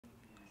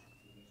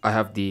I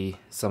have the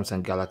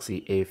Samsung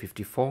Galaxy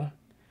A54,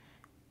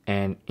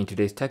 and in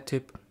today's tech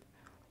tip,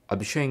 I'll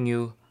be showing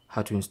you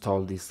how to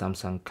install the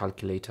Samsung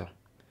calculator.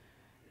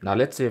 Now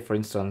let's say for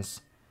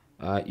instance,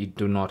 you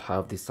do not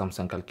have the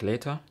Samsung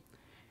calculator.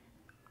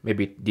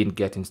 Maybe it didn't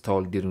get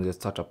installed during the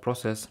startup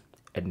process,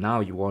 and now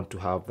you want to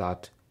have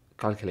that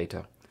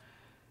calculator.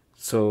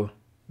 So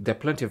there are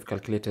plenty of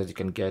calculators you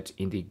can get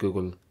in the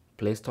Google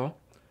Play Store,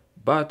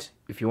 but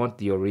if you want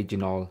the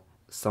original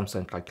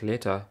Samsung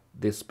calculator,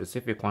 this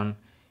specific one,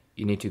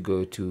 you need to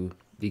go to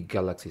the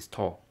Galaxy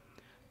Store.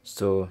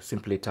 So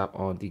simply tap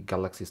on the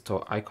Galaxy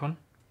Store icon,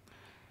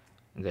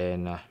 and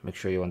then make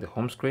sure you're on the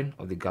home screen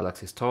of the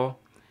Galaxy Store,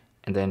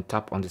 and then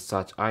tap on the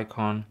search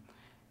icon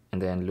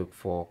and then look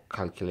for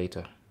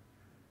calculator.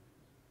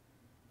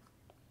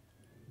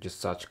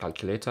 Just search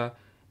calculator,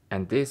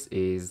 and this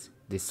is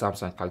the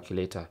Samsung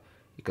calculator.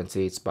 You can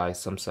see it's by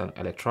Samsung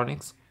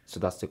Electronics, so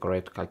that's the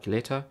correct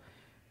calculator.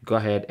 Go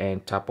ahead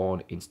and tap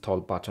on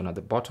install button at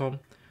the bottom.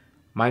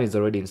 Mine is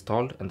already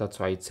installed and that's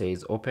why it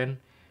says open,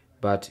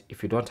 but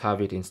if you don't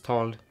have it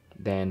installed,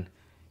 then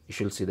you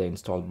should see the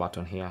install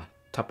button here.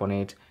 Tap on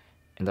it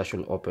and that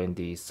should open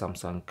the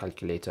Samsung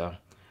calculator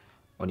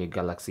on your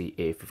Galaxy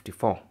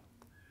A54.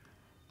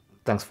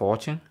 Thanks for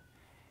watching.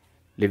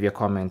 Leave your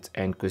comments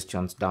and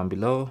questions down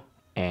below,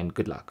 and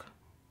good luck.